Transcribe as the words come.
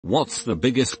What's the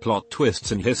biggest plot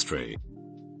twists in history?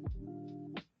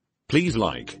 Please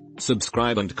like,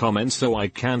 subscribe and comment so I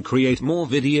can create more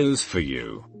videos for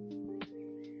you.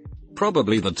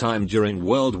 Probably the time during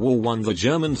World War I the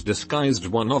Germans disguised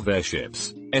one of their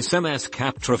ships, SMS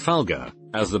Cap Trafalgar,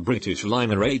 as the British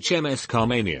liner HMS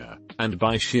Carmania, and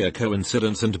by sheer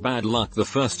coincidence and bad luck the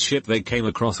first ship they came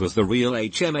across was the real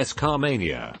HMS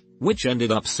Carmania, which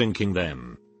ended up sinking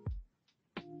them.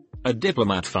 A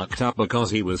diplomat fucked up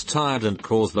because he was tired and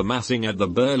caused the massing at the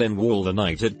Berlin Wall the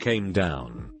night it came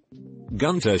down.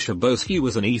 Gunter Schabowski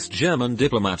was an East German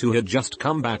diplomat who had just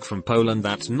come back from Poland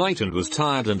that night and was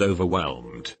tired and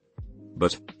overwhelmed.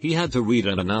 But, he had to read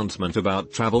an announcement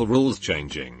about travel rules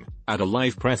changing, at a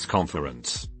live press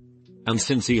conference. And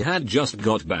since he had just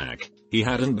got back, he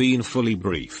hadn't been fully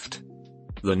briefed.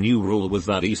 The new rule was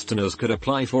that Easterners could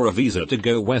apply for a visa to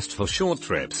go west for short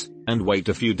trips, and wait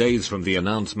a few days from the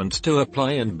announcement to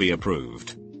apply and be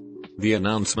approved. The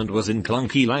announcement was in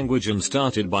clunky language and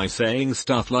started by saying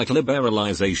stuff like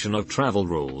liberalization of travel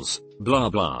rules, blah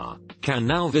blah, can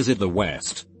now visit the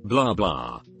West, blah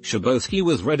blah. Schabowski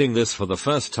was reading this for the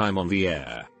first time on the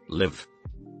air, live.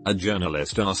 A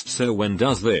journalist asked, so when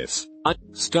does this,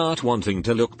 start wanting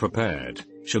to look prepared?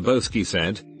 Schabowski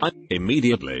said,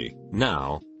 immediately,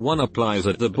 now, one applies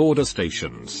at the border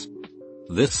stations.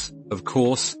 This, of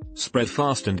course, spread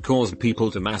fast and caused people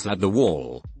to mass at the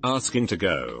wall, asking to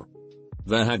go.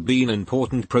 There had been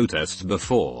important protests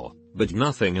before, but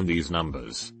nothing in these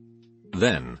numbers.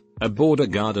 Then, a border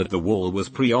guard at the wall was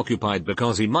preoccupied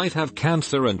because he might have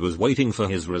cancer and was waiting for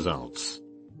his results.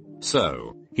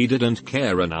 So, he didn't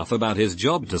care enough about his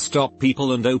job to stop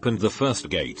people and opened the first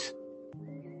gate.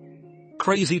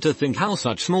 Crazy to think how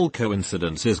such small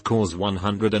coincidences cause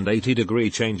 180-degree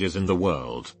changes in the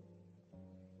world.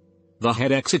 The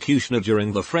head executioner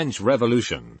during the French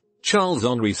Revolution,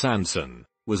 Charles-Henri Sanson,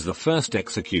 was the first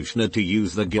executioner to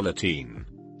use the guillotine.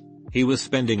 He was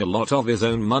spending a lot of his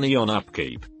own money on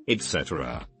upkeep,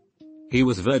 etc. He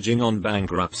was verging on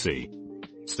bankruptcy.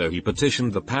 So he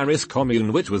petitioned the Paris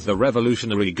Commune, which was the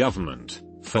revolutionary government,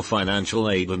 for financial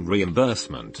aid and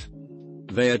reimbursement.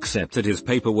 They accepted his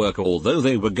paperwork although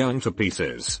they were going to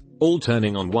pieces, all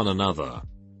turning on one another.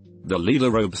 The leader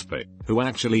Robespierre, who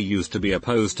actually used to be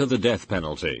opposed to the death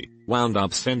penalty, wound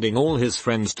up sending all his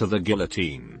friends to the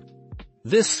guillotine.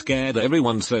 This scared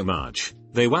everyone so much,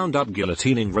 they wound up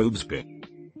guillotining Robespierre.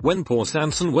 When poor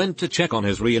Sanson went to check on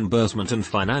his reimbursement and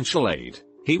financial aid,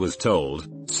 he was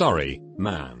told, sorry,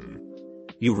 man.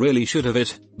 You really should have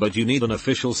it, but you need an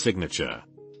official signature.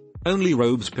 Only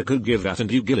Robespierre could give that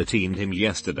and you guillotined him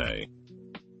yesterday.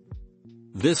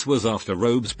 This was after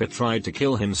Robespierre tried to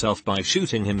kill himself by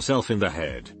shooting himself in the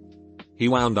head. He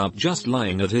wound up just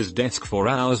lying at his desk for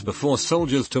hours before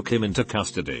soldiers took him into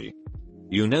custody.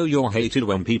 You know you're hated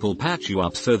when people patch you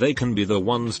up so they can be the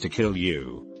ones to kill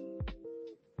you.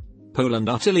 Poland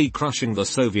utterly crushing the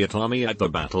Soviet army at the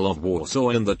Battle of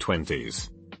Warsaw in the 20s.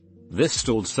 This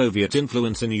stalled Soviet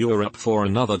influence in Europe for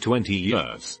another 20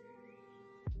 years.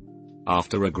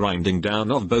 After a grinding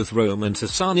down of both Rome and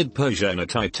Sassanid Persia in a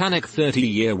titanic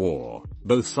 30-year war,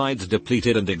 both sides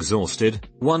depleted and exhausted,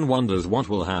 one wonders what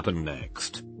will happen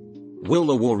next. Will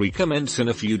the war recommence in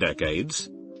a few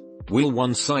decades? Will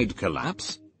one side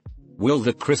collapse? Will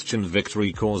the Christian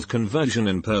victory cause conversion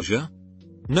in Persia?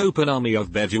 Nope, an army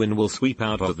of Bedouin will sweep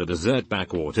out of the desert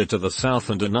backwater to the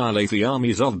south and annihilate the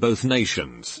armies of both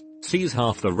nations, seize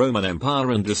half the Roman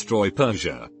Empire and destroy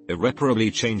Persia, irreparably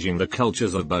changing the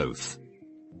cultures of both.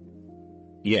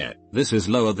 Yeah, this is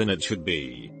lower than it should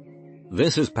be.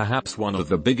 This is perhaps one of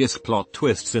the biggest plot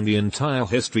twists in the entire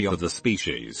history of the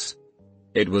species.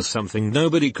 It was something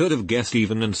nobody could have guessed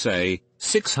even in say,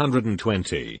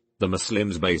 620, the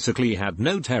Muslims basically had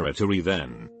no territory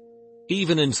then.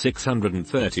 Even in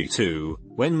 632,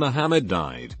 when Muhammad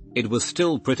died, it was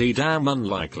still pretty damn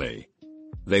unlikely.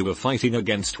 They were fighting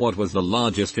against what was the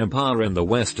largest empire in the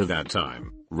West at that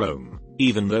time, Rome.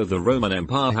 Even though the Roman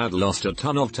Empire had lost a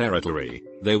ton of territory,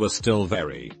 they were still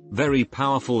very, very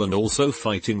powerful and also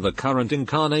fighting the current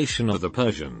incarnation of the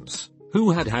Persians,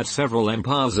 who had had several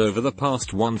empires over the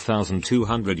past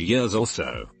 1,200 years or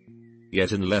so.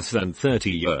 Yet in less than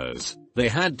 30 years, they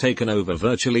had taken over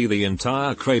virtually the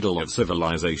entire cradle of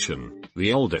civilization,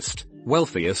 the oldest,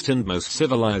 wealthiest and most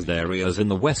civilized areas in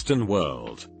the Western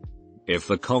world. If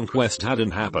the conquest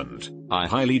hadn't happened, I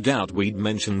highly doubt we'd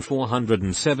mention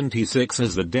 476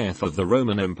 as the death of the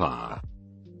Roman Empire.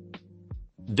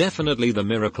 Definitely the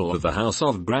miracle of the House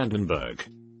of Brandenburg.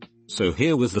 So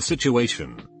here was the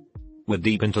situation. We're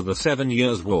deep into the 7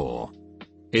 Years' War.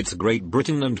 It's Great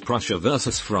Britain and Prussia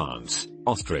versus France,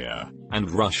 Austria, and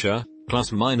Russia,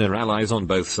 plus minor allies on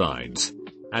both sides.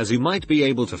 As you might be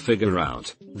able to figure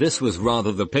out, this was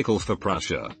rather the pickle for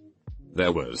Prussia.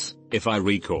 There was, if I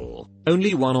recall,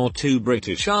 only 1 or 2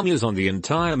 British armies on the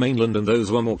entire mainland, and those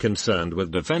were more concerned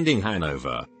with defending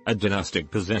Hanover, a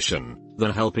dynastic possession,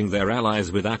 than helping their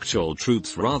allies with actual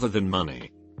troops rather than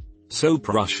money. So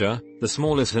Prussia, the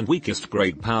smallest and weakest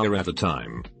great power at the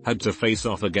time, had to face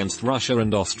off against Russia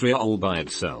and Austria all by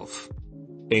itself.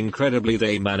 Incredibly,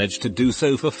 they managed to do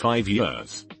so for 5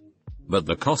 years. But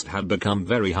the cost had become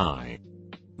very high.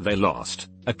 They lost,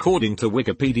 according to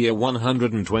Wikipedia,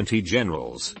 120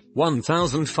 generals,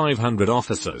 1,500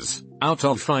 officers, out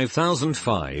of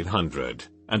 5,500,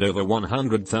 and over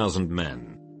 100,000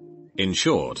 men. In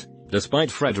short,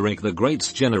 despite Frederick the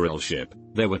Great's generalship,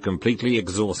 they were completely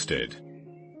exhausted.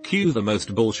 Cue the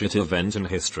most bullshit event in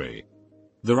history.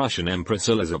 The Russian Empress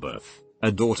Elizabeth,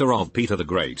 a daughter of Peter the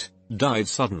Great, died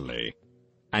suddenly.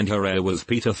 And her heir was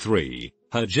Peter III,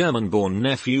 her German-born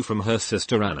nephew from her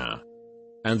sister Anna.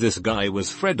 And this guy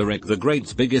was Frederick the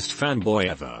Great's biggest fanboy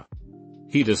ever.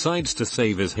 He decides to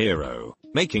save his hero,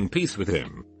 making peace with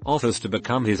him, offers to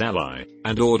become his ally,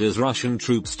 and orders Russian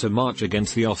troops to march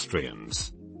against the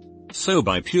Austrians. So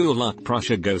by pure luck,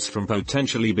 Prussia goes from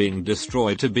potentially being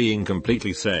destroyed to being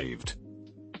completely saved.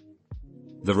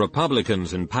 The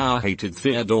Republicans in power hated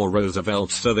Theodore Roosevelt,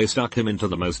 so they stuck him into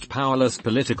the most powerless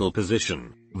political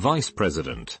position, vice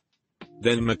president.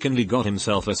 Then McKinley got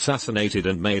himself assassinated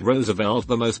and made Roosevelt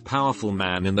the most powerful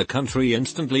man in the country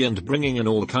instantly, and bringing in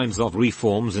all kinds of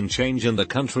reforms and change in the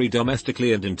country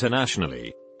domestically and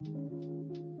internationally.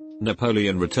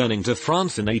 Napoleon returning to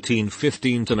France in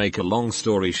 1815. To make a long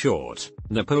story short,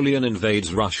 Napoleon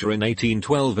invades Russia in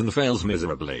 1812 and fails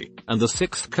miserably, and the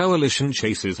Sixth Coalition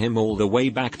chases him all the way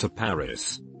back to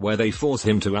Paris, where they force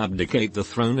him to abdicate the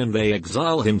throne, and they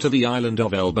exile him to the island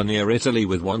of Elba near Italy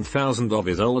with 1,000 of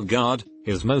his old guard,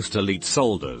 his most elite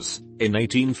soldiers, in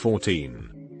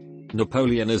 1814.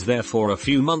 Napoleon is there for a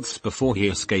few months before he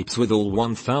escapes with all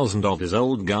 1,000 of his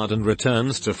old guard and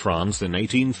returns to France in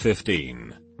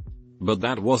 1815. But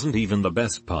that wasn't even the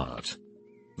best part.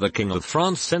 The King of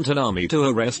France sent an army to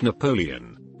arrest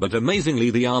Napoleon, but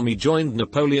amazingly the army joined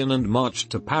Napoleon and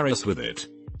marched to Paris with it.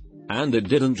 And it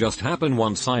didn't just happen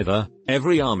once either,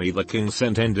 every army the king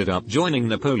sent ended up joining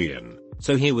Napoleon,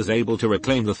 so he was able to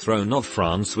reclaim the throne of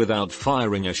France without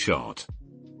firing a shot.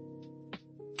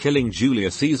 Killing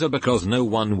Julius Caesar because no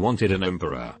one wanted an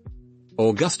emperor.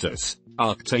 Augustus,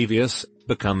 Octavius,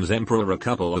 becomes emperor a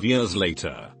couple of years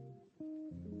later.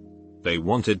 They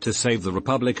wanted to save the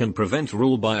republic and prevent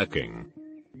rule by a king.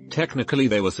 Technically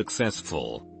they were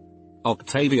successful.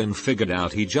 Octavian figured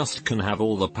out he just can have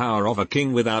all the power of a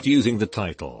king without using the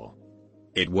title.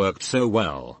 It worked so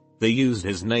well, they used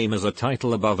his name as a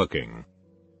title above a king.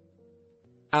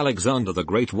 Alexander the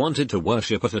Great wanted to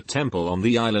worship at a temple on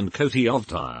the island Koti of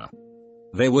Tyre.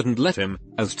 They wouldn't let him,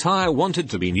 as Tyre wanted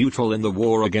to be neutral in the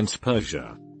war against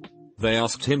Persia. They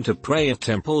asked him to pray at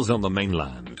temples on the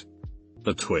mainland.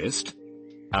 The twist?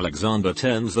 Alexander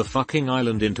turns the fucking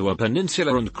island into a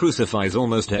peninsula and crucifies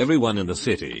almost everyone in the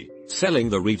city, selling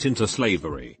the rite into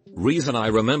slavery. Reason I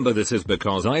remember this is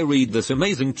because I read this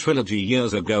amazing trilogy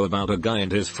years ago about a guy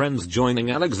and his friends joining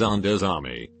Alexander's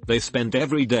army. They spent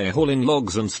every day hauling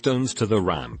logs and stones to the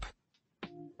ramp.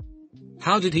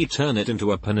 How did he turn it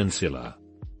into a peninsula?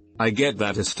 I get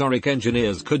that historic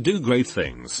engineers could do great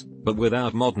things, but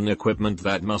without modern equipment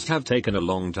that must have taken a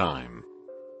long time.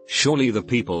 Surely the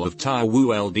people of Tyre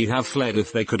would have fled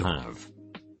if they could have.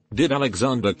 Did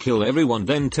Alexander kill everyone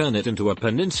then turn it into a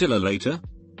peninsula later?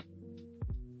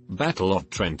 Battle of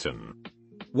Trenton.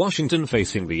 Washington,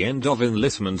 facing the end of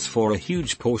enlistments for a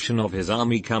huge portion of his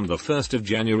army come the 1st of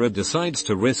January, decides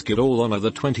to risk it all on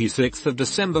the 26th of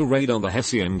December raid on the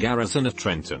Hessian garrison at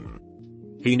Trenton.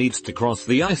 He needs to cross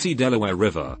the icy Delaware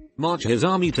River, march his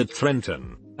army to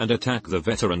Trenton, and attack the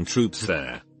veteran troops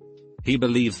there. He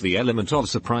believes the element of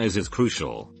surprise is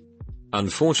crucial.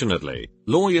 Unfortunately,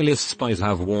 loyalist spies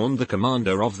have warned the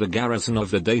commander of the garrison of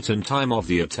the date and time of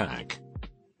the attack.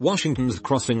 Washington's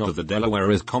crossing of the Delaware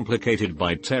is complicated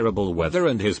by terrible weather,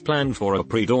 and his plan for a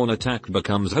pre-dawn attack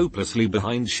becomes hopelessly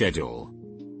behind schedule.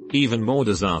 Even more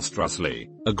disastrously,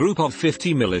 a group of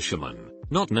 50 militiamen,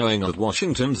 not knowing of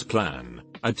Washington's plan,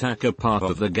 attack a part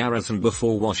of the garrison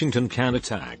before Washington can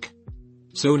attack.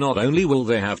 So not only will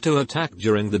they have to attack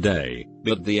during the day,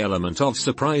 but the element of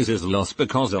surprise is lost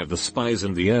because of the spies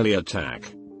in the early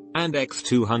attack. And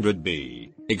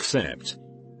X-200B, except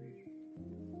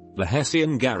the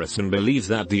Hessian garrison believes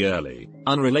that the early,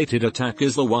 unrelated attack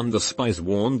is the one the spies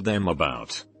warned them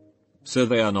about. So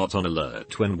they are not on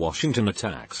alert when Washington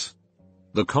attacks.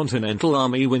 The Continental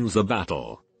Army wins the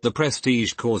battle, The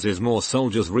prestige causes more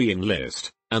soldiers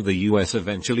re-enlist, and the US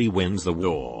eventually wins the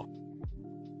war.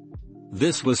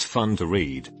 This was fun to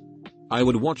read. I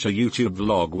would watch a YouTube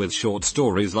vlog with short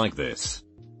stories like this.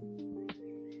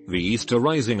 The Easter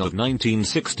Rising of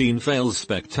 1916 fails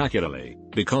spectacularly,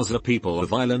 because the people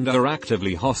of Ireland are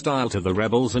actively hostile to the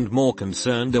rebels and more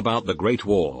concerned about the Great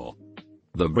War.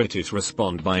 The British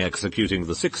respond by executing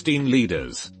the 16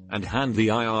 leaders, and hand the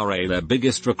IRA their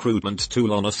biggest recruitment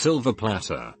tool on a silver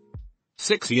platter.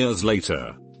 6 years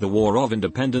later, the War of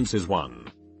Independence is won.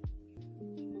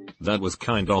 That was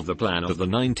kind of the plan of the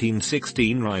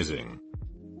 1916 Rising.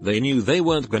 They knew they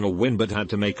weren't gonna win but had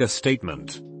to make a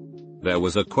statement. There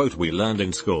was a quote we learned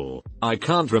in school, I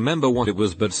can't remember what it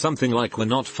was, but something like, "We're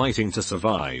not fighting to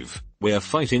survive, we're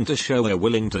fighting to show we're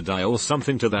willing to die," or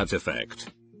something to that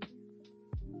effect.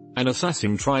 An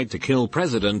assassin tried to kill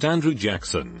President Andrew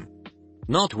Jackson.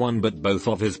 Not one but both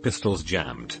of his pistols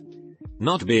jammed.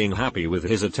 Not being happy with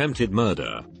his attempted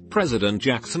murder, President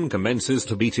Jackson commences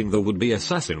to beating the would-be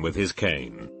assassin with his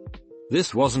cane.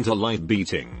 This wasn't a light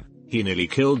beating, he nearly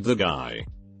killed the guy.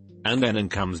 And then in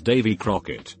comes Davy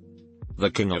Crockett,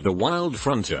 the king of the wild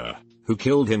frontier, who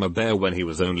killed him a bear when he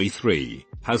was only 3,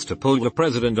 has to pull the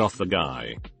president off the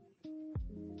guy.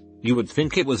 You would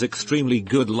think it was extremely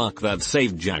good luck that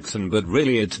saved Jackson, but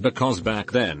really it's because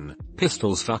back then,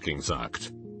 pistols fucking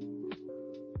sucked.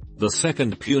 The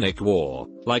Second Punic War,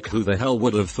 like who the hell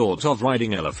would have thought of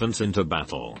riding elephants into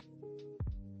battle?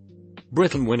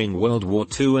 Britain winning World War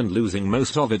II and losing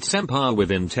most of its empire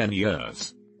within 10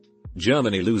 years.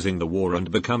 Germany losing the war and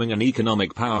becoming an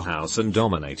economic powerhouse and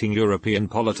dominating European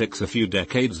politics a few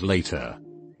decades later.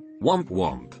 Womp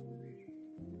womp.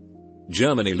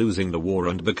 Germany losing the war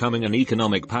and becoming an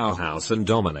economic powerhouse and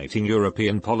dominating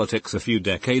European politics a few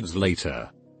decades later.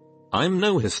 I'm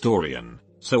no historian,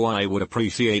 so I would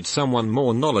appreciate someone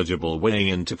more knowledgeable weighing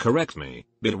in to correct me,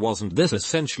 but wasn't this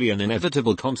essentially an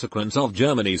inevitable consequence of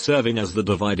Germany serving as the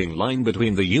dividing line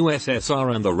between the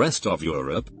USSR and the rest of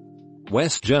Europe?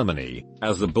 West Germany,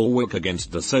 as the bulwark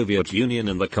against the Soviet Union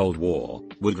in the Cold War,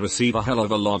 would receive a hell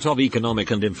of a lot of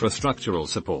economic and infrastructural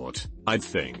support, I'd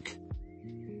think.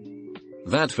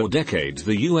 That for decades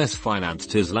the US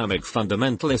financed Islamic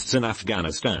fundamentalists in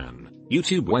Afghanistan,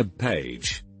 YouTube web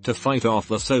page, to fight off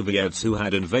the Soviets who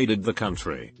had invaded the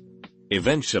country.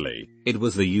 Eventually, it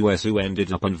was the US who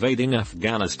ended up invading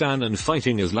Afghanistan and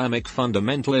fighting Islamic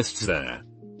fundamentalists there.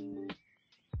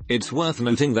 It's worth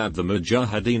noting that the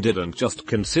Mujahideen didn't just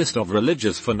consist of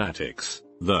religious fanatics,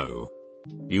 though.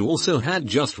 You also had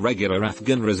just regular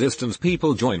Afghan resistance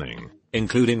people joining,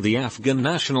 including the Afghan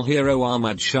national hero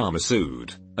Ahmad Shah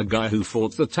Massoud, a guy who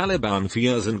fought the Taliban for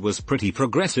years and was pretty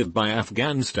progressive by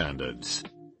Afghan standards.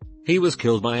 He was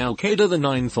killed by Al-Qaeda the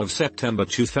 9th of September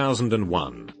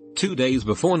 2001, 2 days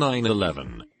before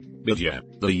 9/11. But yeah,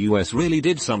 the US really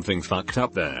did something fucked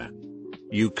up there.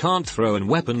 You can't throw in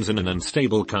weapons in an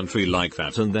unstable country like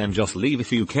that and then just leave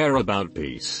if you care about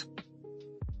peace.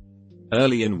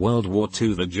 Early in World War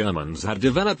II the Germans had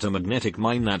developed a magnetic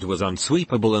mine that was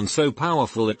unsweepable and so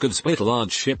powerful it could split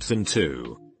large ships in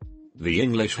two. The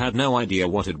English had no idea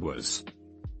what it was.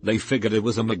 They figured it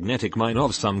was a magnetic mine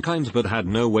of some kind but had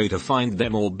no way to find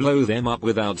them or blow them up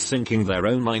without sinking their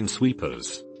own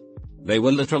minesweepers. They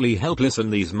were literally helpless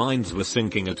and these mines were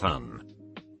sinking a ton.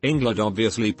 England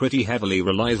obviously pretty heavily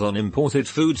relies on imported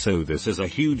food, so this is a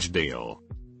huge deal.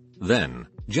 Then,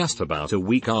 just about a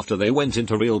week after they went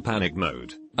into real panic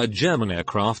mode, a German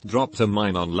aircraft dropped a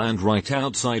mine on land right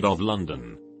outside of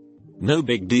London. No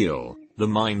big deal, the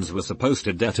mines were supposed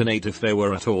to detonate if they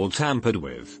were at all tampered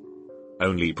with.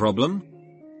 Only problem?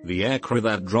 The aircrew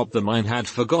that dropped the mine had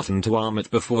forgotten to arm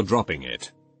it before dropping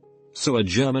it. So a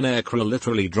German aircrew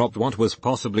literally dropped what was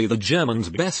possibly the Germans'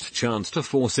 best chance to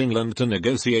force England to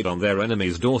negotiate on their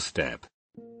enemy's doorstep.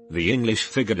 The English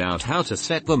figured out how to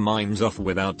set the mines off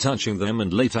without touching them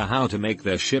and later how to make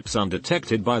their ships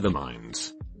undetected by the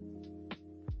mines.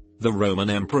 The Roman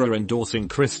Emperor endorsing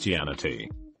Christianity.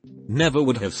 Never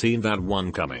would have seen that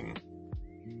one coming.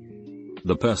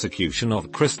 The persecution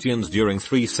of Christians during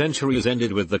 3 centuries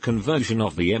ended with the conversion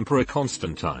of the Emperor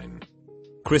Constantine.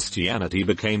 Christianity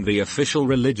became the official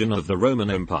religion of the Roman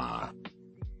Empire.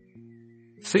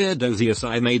 Theodosius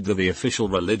I made the official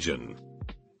religion.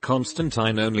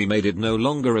 Constantine only made it no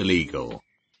longer illegal.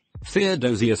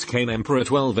 Theodosius came emperor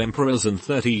 12 emperors and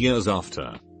 30 years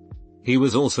after. He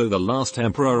was also the last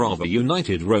emperor of a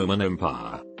united Roman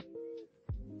Empire.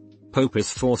 Pope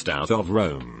is forced out of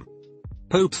Rome.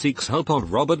 Pope seeks help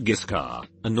of Robert Guiscard,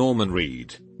 a Norman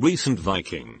Reed, recent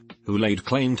Viking, who laid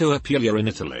claim to Apulia in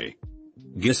Italy.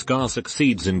 Guiscard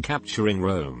succeeds in capturing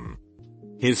Rome.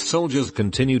 His soldiers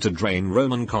continue to drain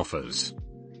Roman coffers.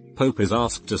 Pope is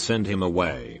asked to send him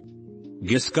away.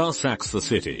 Guiscard sacks the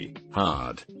city,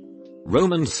 hard.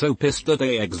 Romans so pissed that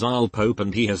they exile Pope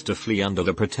and he has to flee under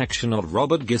the protection of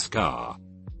Robert Guiscard.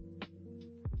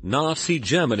 Nazi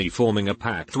Germany forming a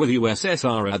pact with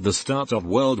USSR at the start of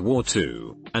World War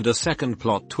II, and a second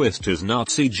plot twist is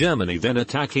Nazi Germany then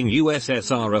attacking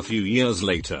USSR a few years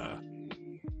later.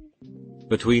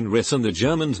 Between Riss and the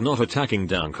Germans not attacking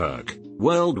Dunkirk,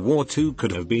 World War II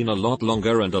could have been a lot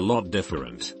longer and a lot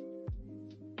different.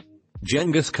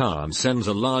 Genghis Khan sends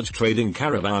a large trading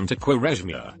caravan to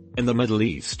Khwarezmia, in the Middle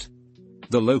East.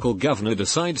 The local governor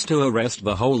decides to arrest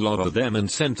the whole lot of them and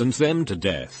sentence them to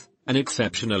death. An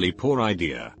exceptionally poor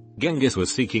idea. Genghis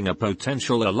was seeking a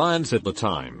potential alliance at the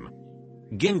time.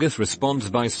 Genghis responds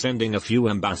by sending a few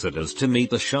ambassadors to meet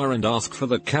the Shah and ask for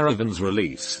the caravan's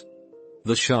release.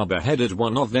 The Shah beheaded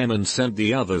one of them and sent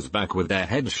the others back with their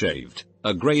heads shaved,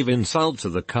 a grave insult to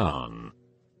the Khan.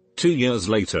 2 years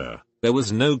later, there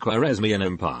was no Khwarezmian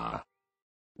Empire.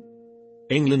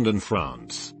 England and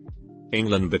France.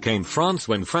 England became France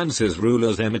when France's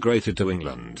rulers emigrated to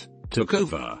England, took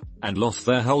over, and lost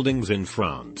their holdings in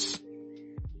France.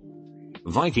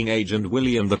 Viking Age and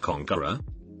William the Conqueror?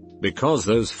 Because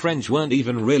those French weren't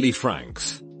even really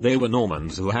Franks, they were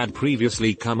Normans who had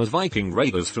previously come as Viking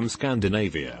raiders from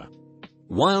Scandinavia.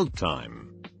 Wild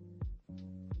time.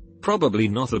 Probably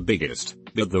not the biggest,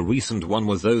 but the recent one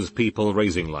was those people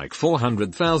raising like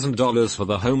 $400,000 for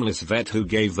the homeless vet who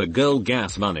gave the girl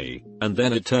gas money, and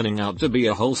then it turning out to be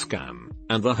a whole scam.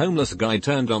 And the homeless guy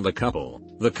turned on the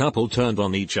couple turned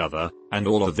on each other, and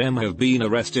all of them have been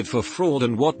arrested for fraud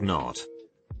and whatnot.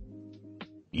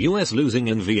 US losing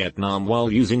in Vietnam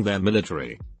while using their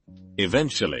military.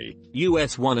 Eventually,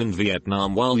 US won in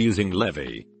Vietnam while using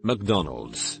Levy,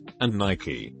 McDonald's, and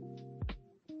Nike.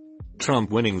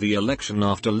 Trump winning the election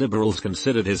after liberals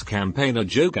considered his campaign a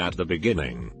joke at the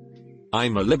beginning.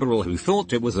 I'm a liberal who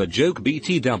thought it was a joke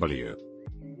BTW.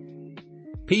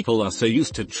 People are so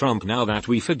used to Trump now that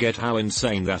we forget how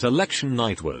insane that election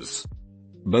night was.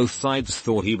 Both sides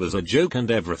thought he was a joke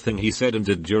and everything he said and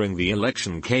did during the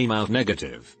election came out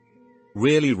negative.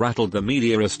 Really rattled the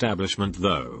media establishment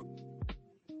though.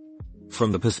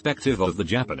 From the perspective of the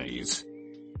Japanese.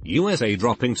 USA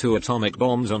dropping 2 atomic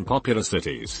bombs on popular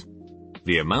cities.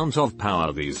 The amount of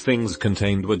power these things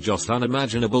contained were just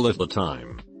unimaginable at the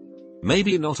time.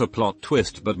 Maybe not a plot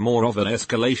twist but more of an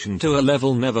escalation to a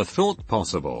level never thought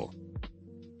possible.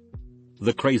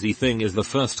 The crazy thing is the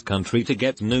first country to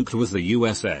get nuked was the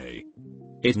USA.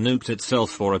 It nuked itself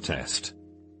for a test.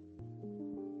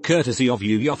 Courtesy of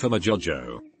Yuyofuma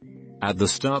Jojo. At the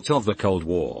start of the Cold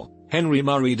War, Henry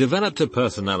Murray developed a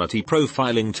personality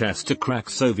profiling test to crack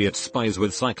Soviet spies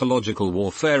with psychological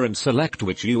warfare and select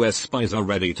which US spies are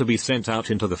ready to be sent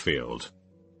out into the field.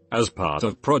 As part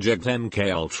of Project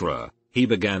MKUltra, he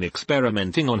began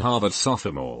experimenting on Harvard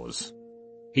sophomores.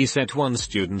 He set one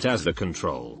student as the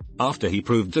control, after he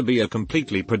proved to be a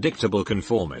completely predictable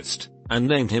conformist, and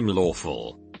named him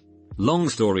Lawful. Long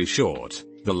story short,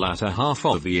 the latter half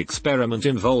of the experiment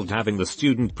involved having the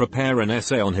student prepare an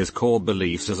essay on his core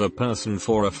beliefs as a person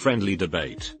for a friendly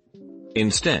debate.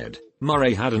 Instead,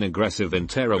 Murray had an aggressive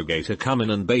interrogator come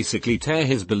in and basically tear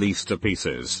his beliefs to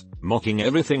pieces, mocking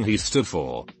everything he stood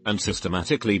for, and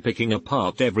systematically picking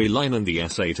apart every line in the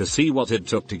essay to see what it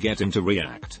took to get him to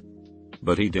react.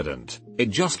 But he didn't.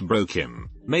 It just broke him,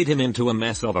 made him into a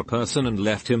mess of a person and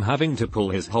left him having to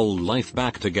pull his whole life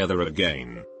back together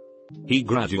again. He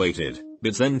graduated,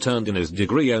 but then turned in his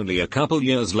degree only a couple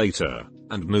years later,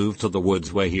 and moved to the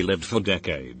woods where he lived for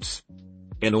decades.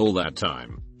 In all that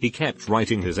time, he kept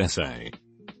writing his essay.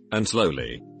 And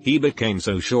slowly, he became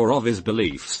so sure of his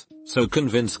beliefs, so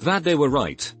convinced that they were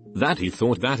right, that he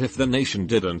thought that if the nation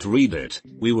didn't read it,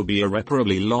 we would be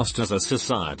irreparably lost as a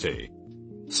society.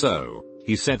 So,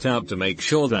 he set out to make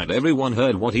sure that everyone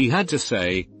heard what he had to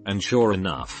say, and sure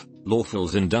enough,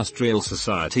 Lawful's Industrial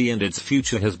Society and Its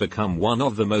Future has become one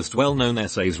of the most well-known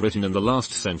essays written in the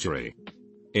last century.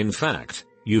 In fact,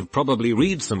 you've probably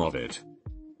read some of it.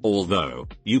 Although,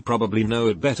 you probably know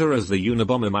it better as the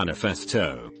Unabomber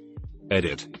Manifesto.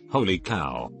 Edit, holy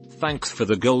cow, thanks for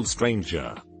the gold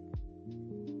stranger.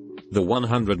 The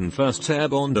 101st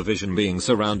Airborne Division being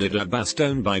surrounded at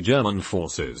Bastogne by German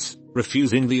forces,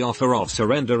 refusing the offer of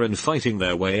surrender and fighting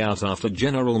their way out after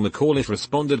General McAuliffe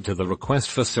responded to the request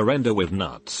for surrender with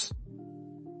nuts.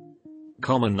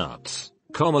 Nuts,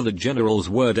 the general's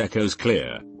word echoes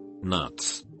clear.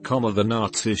 Nuts, the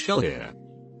Nazis shall hear.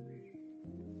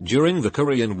 During the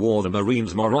Korean War the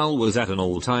Marines' morale was at an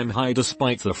all-time high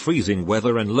despite the freezing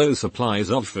weather and low supplies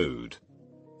of food.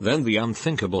 Then the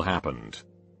unthinkable happened.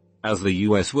 As the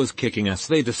US was kicking ass,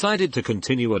 they decided to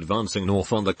continue advancing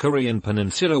north on the Korean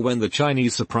peninsula when the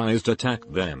Chinese surprised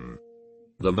attacked them.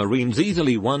 The Marines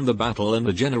easily won the battle and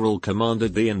the general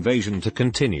commanded the invasion to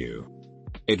continue.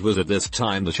 It was at this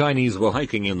time the Chinese were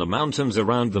hiking in the mountains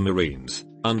around the Marines,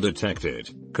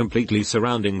 undetected, completely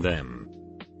surrounding them.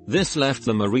 This left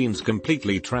the Marines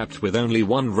completely trapped with only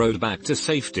one road back to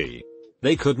safety.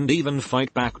 They couldn't even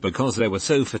fight back because they were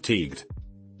so fatigued.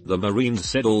 The Marines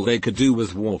said all they could do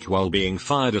was walk while being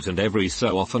fired at, and every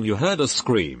so often you heard a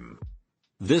scream.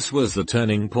 This was the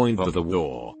turning point of the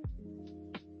war.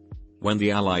 When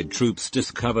the Allied troops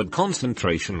discovered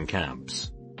concentration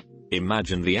camps.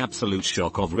 Imagine the absolute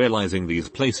shock of realizing these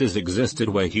places existed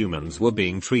where humans were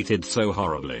being treated so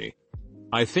horribly.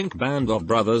 I think Band of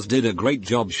Brothers did a great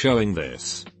job showing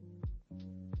this.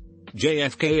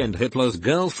 JFK and Hitler's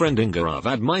girlfriend Inga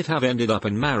Avad might have ended up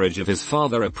in marriage if his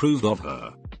father approved of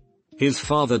her. His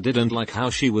father didn't like how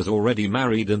she was already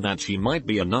married and that she might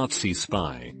be a Nazi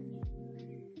spy.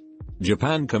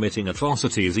 Japan committing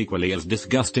atrocities equally as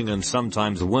disgusting and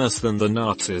sometimes worse than the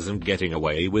Nazis and getting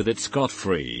away with it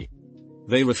scot-free.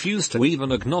 They refused to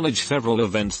even acknowledge several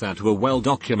events that were well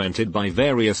documented by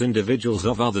various individuals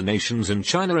of other nations in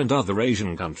China and other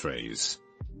Asian countries.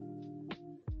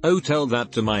 Oh, tell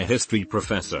that to my history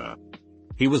professor.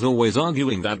 He was always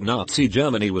arguing that Nazi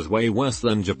Germany was way worse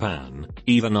than Japan,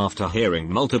 even after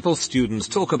hearing multiple students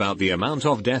talk about the amount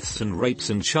of deaths and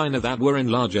rapes in China that were in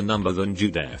larger number than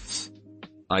Jew deaths.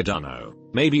 I dunno,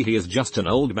 maybe he is just an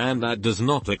old man that does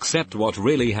not accept what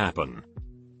really happened.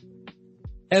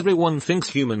 Everyone thinks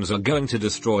humans are going to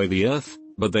destroy the Earth,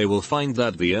 but they will find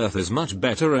that the Earth is much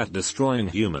better at destroying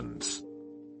humans.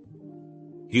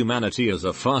 Humanity is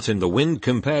a fart in the wind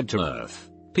compared to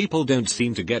Earth. People don't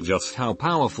seem to get just how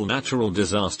powerful natural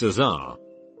disasters are.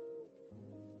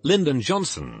 Lyndon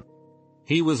Johnson.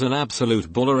 He was an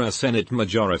absolute buller as Senate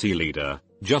Majority Leader,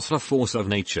 just a force of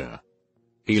nature.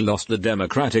 He lost the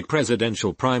Democratic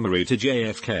presidential primary to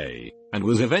JFK, and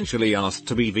was eventually asked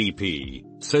to be VP,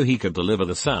 so he could deliver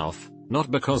the South,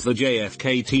 not because the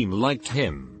JFK team liked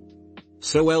him.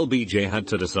 So LBJ had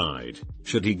to decide,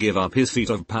 should he give up his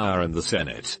seat of power in the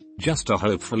Senate, just to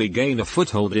hopefully gain a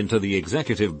foothold into the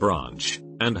executive branch,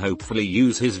 and hopefully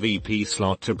use his VP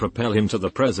slot to propel him to the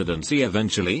presidency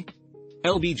eventually?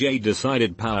 LBJ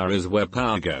decided power is where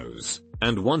power goes,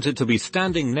 and wanted to be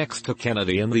standing next to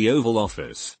Kennedy in the Oval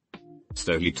Office.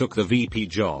 So he took the VP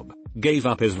job, gave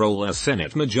up his role as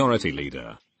Senate Majority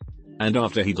Leader. And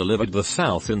after he delivered the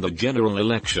South in the general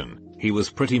election, he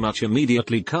was pretty much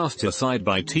immediately cast aside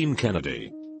by Team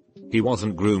Kennedy. He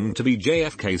wasn't groomed to be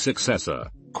JFK's successor,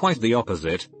 quite the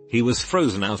opposite, he was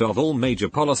frozen out of all major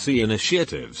policy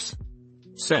initiatives.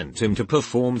 Sent him to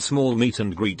perform small meet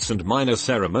and greets and minor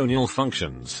ceremonial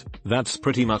functions, that's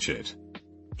pretty much it.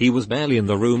 He was barely in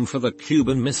the room for the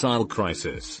Cuban Missile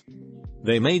Crisis.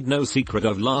 They made no secret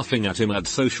of laughing at him at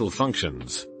social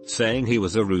functions, saying he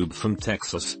was a rube from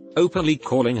Texas, openly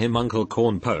calling him Uncle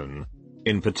Cornpone.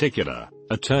 In particular,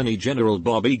 Attorney General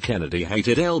Bobby Kennedy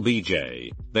hated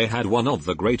LBJ. They had one of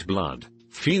the great blood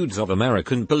feuds of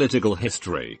American political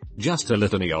history, just a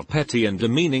litany of petty and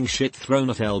demeaning shit thrown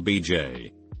at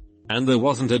LBJ. And there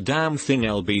wasn't a damn thing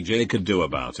LBJ could do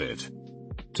about it.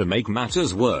 To make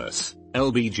matters worse,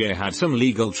 LBJ had some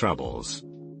legal troubles.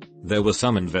 There were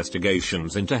some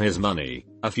investigations into his money,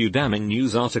 a few damning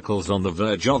news articles on the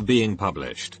verge of being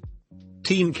published.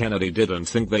 Team Kennedy didn't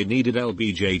think they needed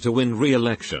LBJ to win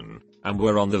re-election, and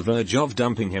were on the verge of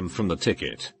dumping him from the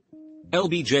ticket.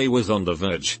 LBJ was on the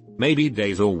verge, maybe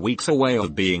days or weeks away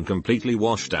of being completely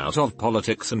washed out of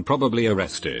politics and probably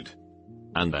arrested.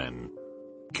 And then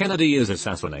Kennedy is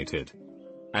assassinated.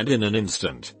 And in an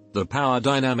instant, the power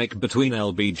dynamic between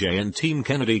LBJ and Team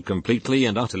Kennedy completely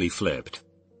and utterly flipped.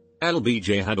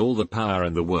 LBJ had all the power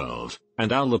in the world,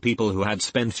 and all the people who had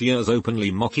spent years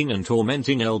openly mocking and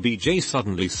tormenting LBJ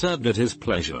suddenly served at his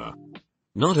pleasure.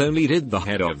 Not only did the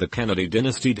head of the Kennedy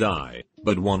dynasty die,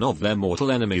 but one of their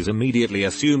mortal enemies immediately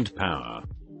assumed power.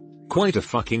 Quite a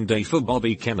fucking day for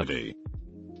Bobby Kennedy.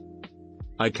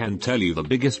 I can tell you the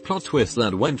biggest plot twist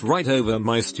that went right over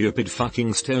my stupid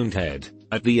fucking stoned head.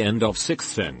 At the end of Sixth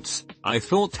Sense, I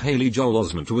thought Haley Joel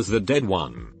Osment was the dead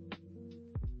one.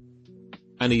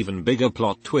 An even bigger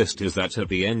plot twist is that at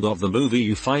the end of the movie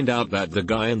you find out that the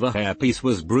guy in the hairpiece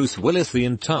was Bruce Willis the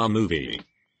entire movie.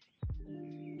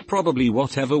 Probably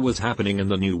whatever was happening in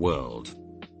the New World.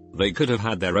 They could have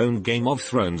had their own Game of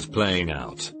Thrones playing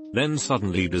out, then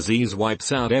suddenly disease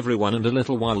wipes out everyone and a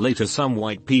little while later some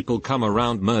white people come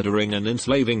around murdering and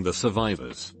enslaving the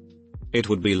survivors. It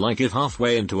would be like if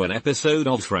halfway into an episode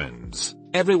of Friends,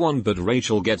 everyone but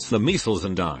Rachel gets the measles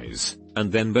and dies,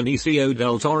 and then Benicio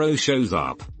del Toro shows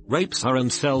up, rapes her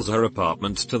and sells her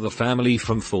apartments to the family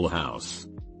from Full House.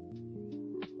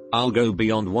 I'll go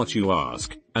beyond what you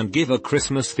ask, and give a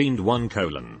Christmas-themed one: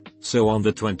 so on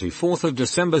the 24th of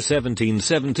December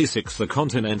 1776 the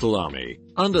Continental Army,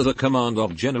 under the command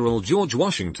of General George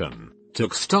Washington,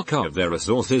 took stock of their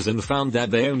resources and found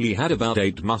that they only had about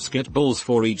 8 musket balls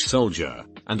for each soldier,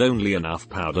 and only enough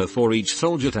powder for each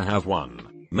soldier to have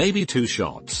 1, maybe 2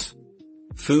 shots.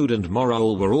 Food and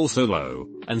morale were also low,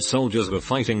 and soldiers were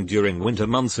fighting during winter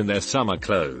months in their summer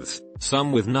clothes,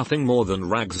 some with nothing more than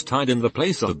rags tied in the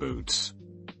place of boots.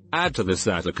 Add to this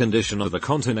that a condition of the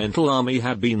Continental Army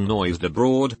had been noised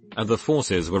abroad, and the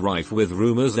forces were rife with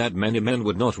rumors that many men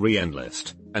would not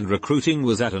re-enlist, and recruiting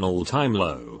was at an all-time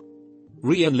low.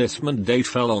 Re-enlistment date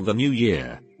fell on the new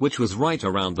year, which was right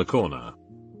around the corner.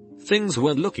 Things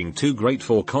weren't looking too great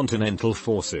for Continental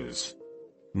forces.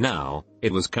 Now,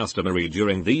 it was customary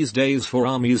during these days for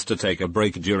armies to take a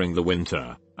break during the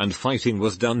winter, and fighting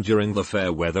was done during the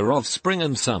fair weather of spring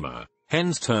and summer,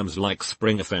 hence terms like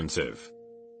spring offensive.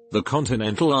 The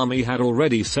Continental Army had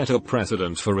already set a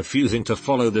precedent for refusing to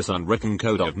follow this unwritten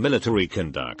code of military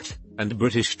conduct, and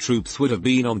British troops would have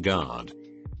been on guard.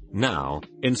 Now,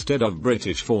 instead of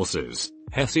British forces,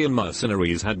 Hessian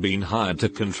mercenaries had been hired to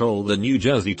control the New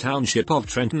Jersey township of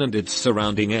Trenton and its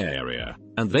surrounding area,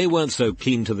 and they weren't so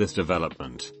keen to this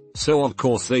development, so of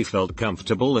course they felt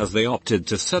comfortable as they opted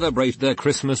to celebrate their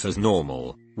Christmas as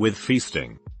normal, with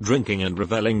feasting, drinking and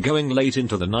reveling going late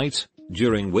into the night,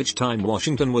 during which time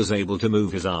Washington was able to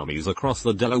move his armies across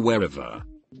the Delaware River.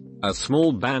 A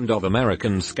small band of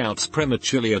American scouts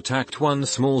prematurely attacked one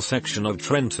small section of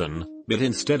Trenton, but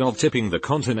instead of tipping the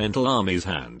Continental Army's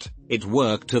hand, it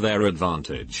worked to their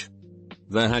advantage.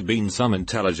 There had been some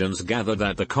intelligence gathered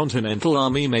that the Continental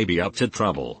Army may be up to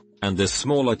trouble, and this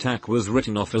small attack was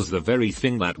written off as the very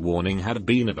thing that warning had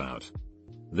been about.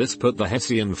 This put the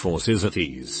Hessian forces at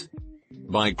ease.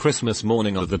 By Christmas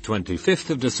morning of the 25th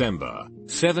of December,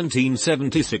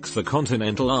 1776 the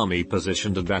Continental Army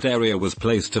positioned in that area was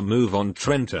placed to move on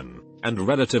Trenton, and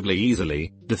relatively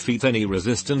easily, defeat any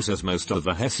resistance as most of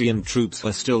the Hessian troops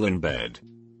were still in bed.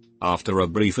 After a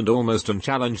brief and almost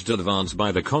unchallenged advance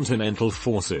by the Continental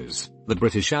forces, the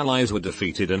British allies were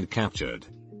defeated and captured.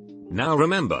 Now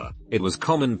remember, it was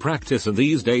common practice in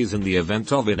these days in the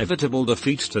event of inevitable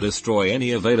defeat to destroy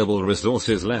any available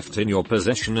resources left in your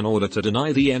possession in order to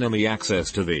deny the enemy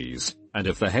access to these, and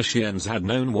if the Hessians had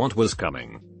known what was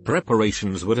coming,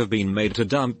 preparations would have been made to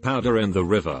dump powder in the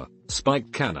river,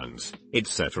 spike cannons,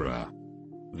 etc.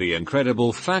 The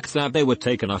incredible fact that they were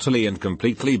taken utterly and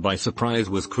completely by surprise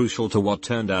was crucial to what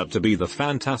turned out to be the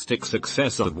fantastic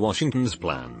success of Washington's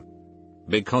plan.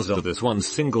 Because of this one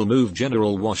single move,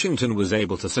 General Washington was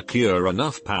able to secure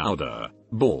enough powder,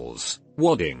 balls,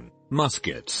 wadding,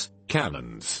 muskets,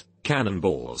 cannons,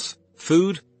 cannonballs,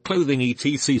 food, clothing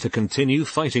etc. to continue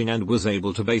fighting, and was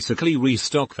able to basically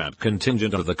restock that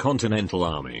contingent of the Continental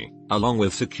Army, along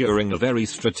with securing a very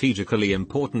strategically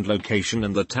important location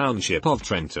in the township of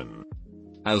Trenton.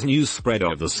 As news spread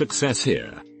of the success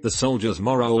here, the soldiers'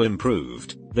 morale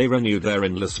improved, they renewed their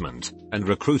enlistment, and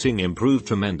recruiting improved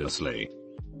tremendously.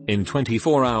 In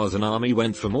 24 hours an army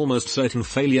went from almost certain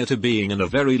failure to being in a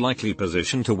very likely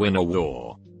position to win a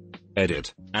war.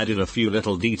 Edit, added a few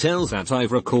little details that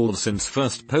I've recalled since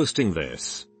first posting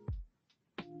this.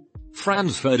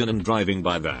 Franz Ferdinand driving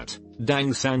by that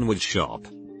dang sandwich shop.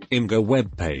 Imgur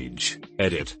webpage.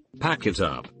 Edit, pack it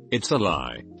up, it's a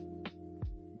lie.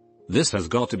 This has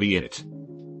got to be it.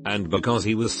 And because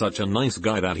he was such a nice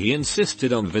guy that he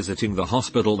insisted on visiting the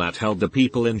hospital that held the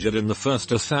people injured in the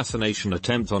first assassination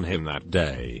attempt on him that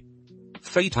day.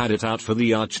 Fate had it out for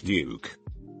the Archduke.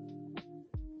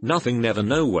 Nothing, never,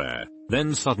 nowhere,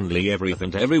 then suddenly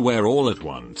everything everywhere all at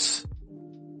once.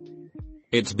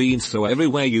 It's been so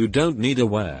everywhere you don't need a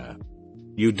where.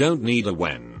 You don't need a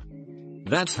when.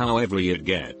 That's how every it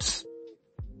gets.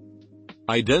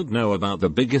 I don't know about the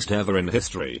biggest ever in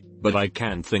history, but I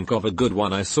can think of a good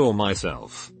one I saw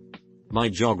myself. My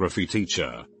geography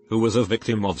teacher, who was a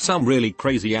victim of some really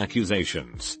crazy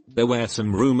accusations. There were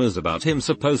some rumors about him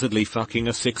supposedly fucking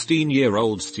a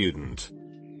 16-year-old student.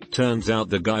 Turns out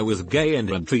the guy was gay and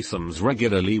had threesomes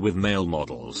regularly with male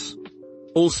models.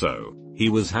 Also, he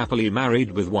was happily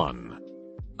married with one.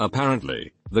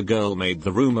 Apparently, the girl made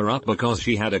the rumor up because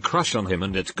she had a crush on him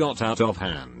and it got out of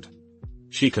hand.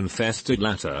 She confessed it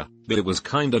later, but it was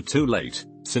kinda too late,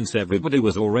 since everybody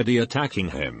was already attacking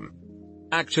him.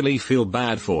 Actually feel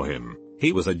bad for him,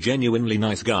 he was a genuinely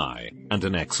nice guy, and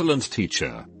an excellent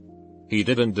teacher. He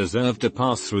didn't deserve to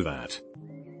pass through that.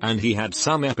 And he had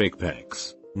some epic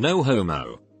pecs, no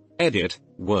homo. Edit,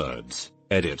 words,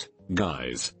 edit,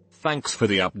 guys, thanks for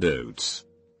the updates.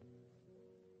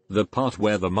 The part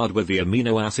where the mud with the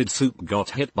amino acid soup got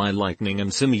hit by lightning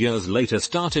and some years later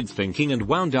started thinking and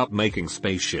wound up making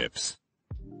spaceships.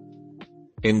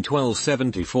 In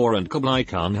 1274 and Kublai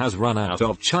Khan has run out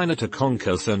of China to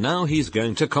conquer, so now he's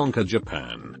going to conquer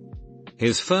Japan.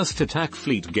 His first attack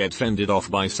fleet gets fended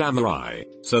off by samurai,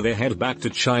 so they head back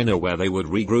to China where they would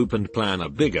regroup and plan a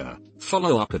bigger,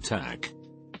 follow-up attack.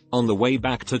 On the way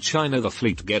back to China the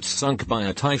fleet gets sunk by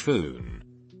a typhoon.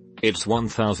 It's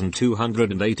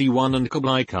 1281 and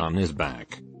Kublai Khan is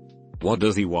back. What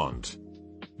does he want?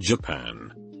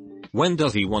 Japan. When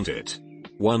does he want it?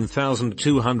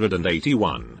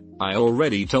 1281, I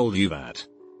already told you that.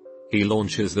 He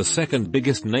launches the second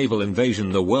biggest naval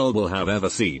invasion the world will have ever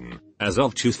seen, as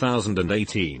of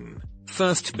 2018.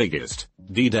 First biggest,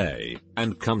 D-Day,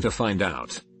 and come to find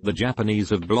out, the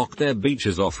Japanese have blocked their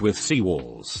beaches off with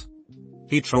seawalls.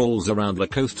 He trolls around the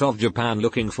coast of Japan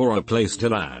looking for a place to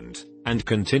land, and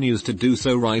continues to do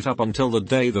so right up until the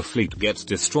day the fleet gets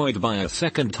destroyed by a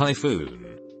second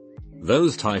typhoon.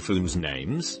 Those typhoons'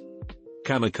 names?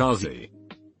 Kamikaze.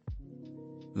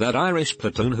 That Irish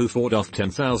platoon who fought off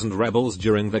 10,000 rebels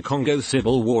during the Congo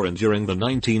Civil War and during the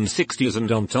 1960s, and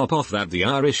on top of that the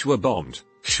Irish were bombed,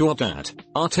 shot at,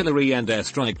 artillery and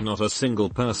airstrike, not a single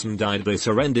person died, they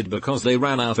surrendered because they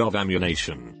ran out of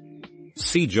ammunition.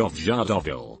 Siege of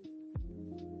Jardouville.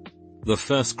 The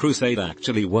First Crusade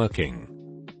actually working.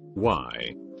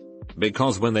 Why?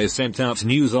 Because when they sent out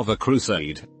news of a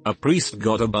crusade, a priest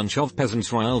got a bunch of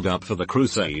peasants riled up for the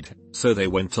crusade, so they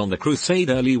went on the crusade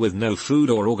early with no food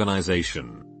or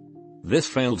organization. This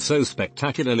failed so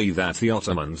spectacularly that the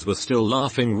Ottomans were still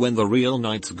laughing when the real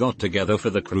knights got together for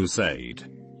the crusade.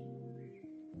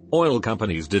 Oil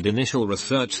companies did initial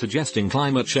research suggesting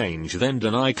climate change, then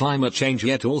deny climate change,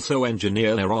 yet also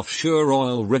engineer their offshore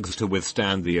oil rigs to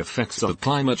withstand the effects of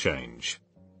climate change.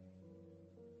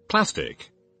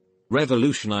 Plastic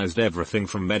revolutionized everything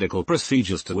from medical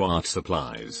procedures to art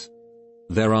supplies.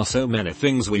 There are so many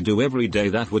things we do every day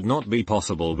that would not be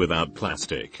possible without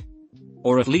plastic.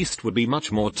 Or at least would be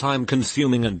much more time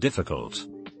consuming and difficult.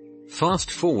 Fast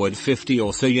forward 50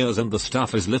 or so years and the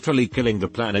stuff is literally killing the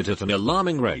planet at an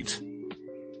alarming rate.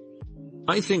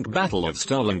 I think Battle of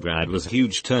Stalingrad was a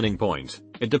huge turning point.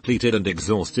 It depleted and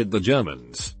exhausted the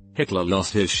Germans. Hitler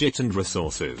lost his shit and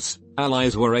resources.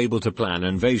 Allies were able to plan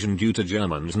invasion due to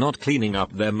Germans not cleaning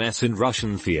up their mess in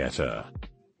Russian theater.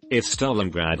 If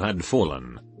Stalingrad had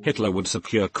fallen, Hitler would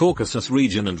secure Caucasus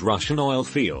region and Russian oil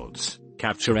fields,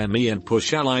 capture ME and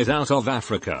push Allies out of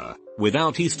Africa.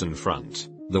 Without Eastern Front,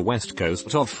 the west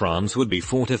coast of France would be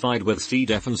fortified with sea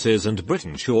defenses and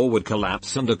Britain shore would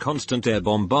collapse under constant air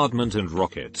bombardment and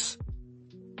rockets.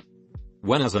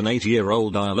 When as an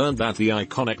 8-year-old I learned that the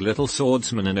iconic little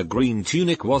swordsman in a green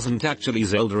tunic wasn't actually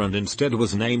Zelda and instead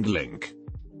was named Link.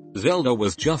 Zelda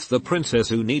was just the princess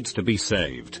who needs to be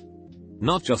saved.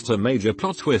 Not just a major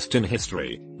plot twist in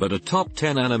history, but a top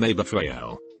 10 anime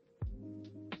betrayal.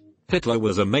 Hitler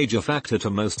was a major factor to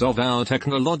most of our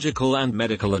technological and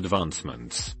medical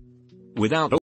advancements. Without